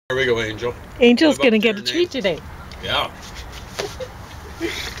There we go, Angel. Angel's Live up gonna to get a your treat name. today. Yeah.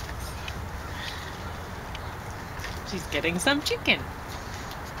 She's getting some chicken.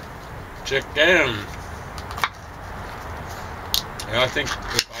 Chicken. Yeah, I think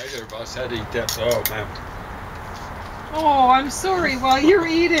if either of us had to eat that, oh man, Oh, I'm sorry while you're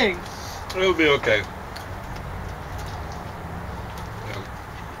eating. it'll be okay. Yeah.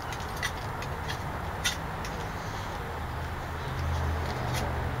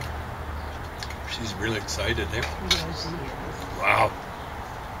 She's really excited there. Yeah, she is. Wow.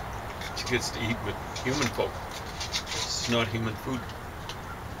 She gets to eat with human folk. It's not human food.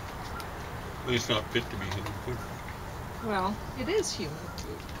 At least not fit to be human food. Well, it is human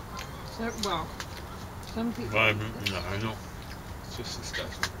food. So, well, some people. Well, no, I know. It's just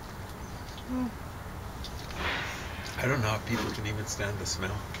disgusting. Hmm. I don't know how people can even stand the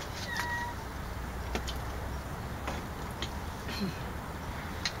smell.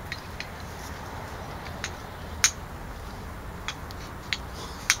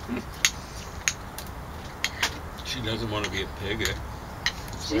 She doesn't want to be a pig, eh?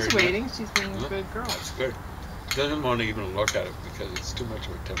 She's Very waiting. She's being a good girl. That's good. Doesn't want to even look at it because it's too much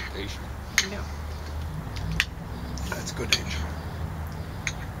of a temptation. No. That's good, Angel.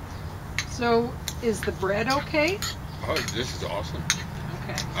 So, is the bread okay? Oh, this is awesome.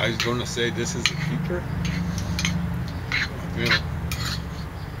 Okay. I was going to say this is a keeper. You know,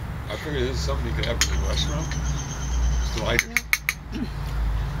 I figure this is something you could have in a restaurant. It's lighter. Yeah.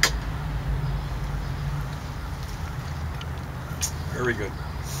 Very good.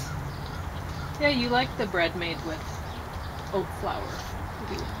 Yeah, you like the bread made with oat flour.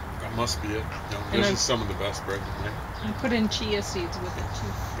 That must be it. No, And this I'm- is some of the best bread in there. You put in chia seeds with it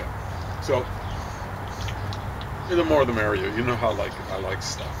too. Yeah. So, the more the merrier. You know how I like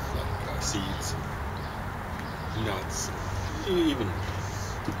stuff like seeds, nuts, even.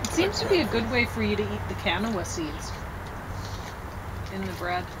 It seems to be a good way for you to eat the quinoa seeds in the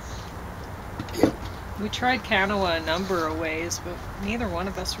bread. Yeah. We tried quinoa a number of ways, but neither one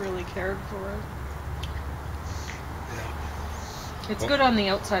of us really cared for it. Yeah. It's good on the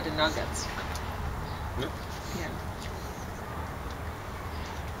outside of nuggets. Yeah. Yeah.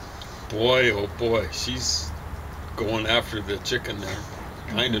 Boy, oh boy, she's going after the chicken there,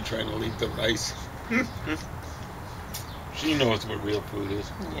 kind of trying to leave the rice. She knows what real food is,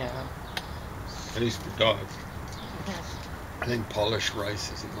 Yeah. at least for dogs. I think polished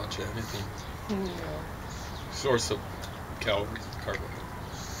rice isn't much of anything. Yeah. Source of calories,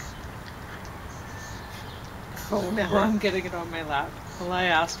 carbohydrates. Oh, now I'm getting it on my lap. Well, I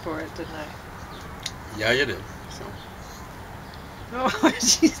asked for it, didn't I? Yeah, you did. So. Oh,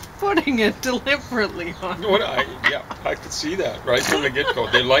 she's putting it deliberately on. Yeah, I could see that right from the get-go.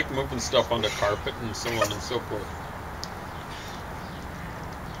 They like moving stuff on the carpet and so on and so forth.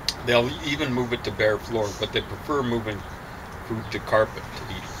 They'll even move it to bare floor, but they prefer moving food to carpet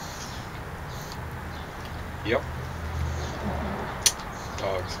to eat. Yep.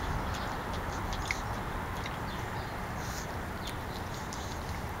 Dogs.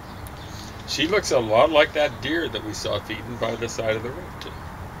 She looks a lot like that deer that we saw feeding by the side of the road today.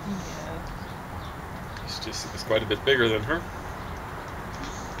 Yeah. It's quite a bit bigger than her.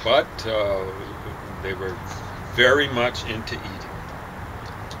 But they were very much into eating.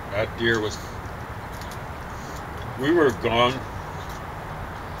 That deer was... We were gone.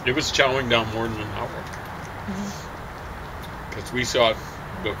 It was chowing down more than an hour. Because we saw it,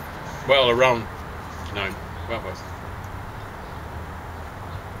 around 9. What was it?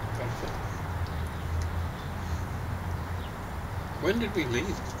 When did we leave?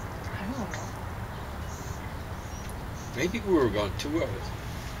 I don't know. Maybe we were gone 2 hours.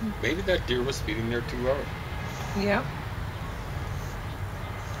 Maybe that deer was feeding there 2 hours. Yeah.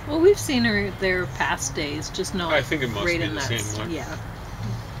 Well, we've seen her there past days, just not I think it must right be in the that. same one. Yeah.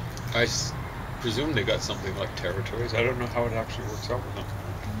 I presume they got something like territories. I don't know how it actually works out with them.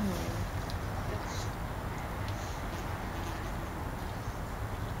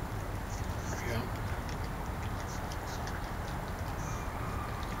 Yeah.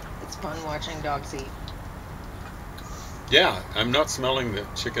 It's fun watching dogs eat. Yeah, I'm not smelling the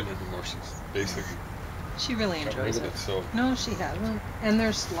chicken anymore. She's basically She really got enjoys rid of it. it. So No, she hasn't. And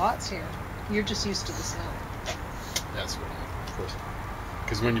there's lots here. You're just used to the smell. that's what of course.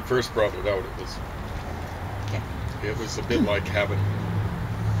 Because when you first brought it out, it was a bit like having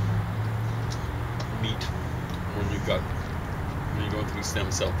meat when you go through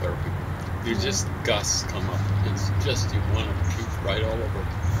stem cell therapy. You just gusts come up. It's just you want to puke right all over.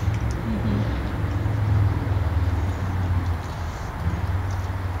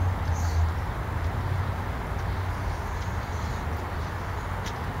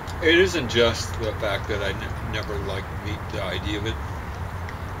 It isn't just the fact that I never liked meat, the idea of it.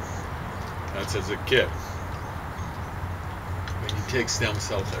 That's as a kid. When you take stem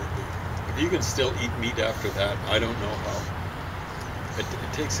cell therapy, if you can still eat meat after that, I don't know how. It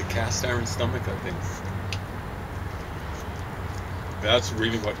takes a cast iron stomach, I think. That's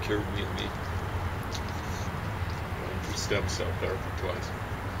really what cured me of meat. Going for stem cell therapy twice.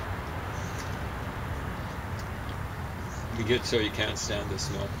 You get so you can't stand the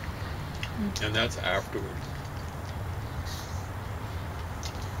smell. And that's afterward.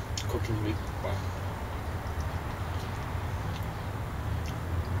 Cooking meat, wow.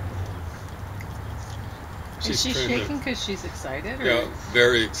 Is she shaking because she's excited? Or? Yeah,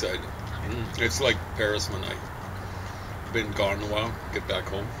 very excited. It's like Paris when I've been gone a while, get back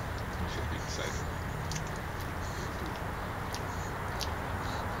home. She'll be excited.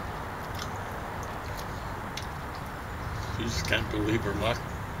 She just can't believe her luck.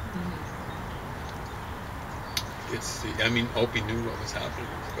 I mean, Opie knew what was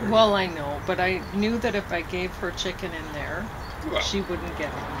happening. Well, I know, but I knew that if I gave her chicken in there, well, she wouldn't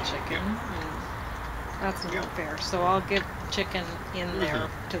get any chicken. Yeah. And that's not fair. So I'll give chicken in there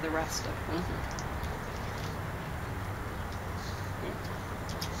to the rest of them.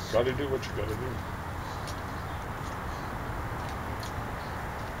 Gotta do what you gotta do.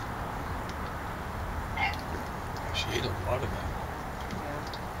 She ate a lot of that.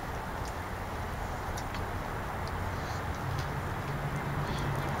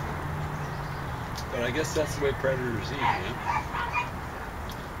 But I guess that's the way predators eat, man.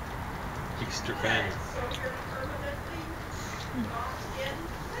 Easter famine.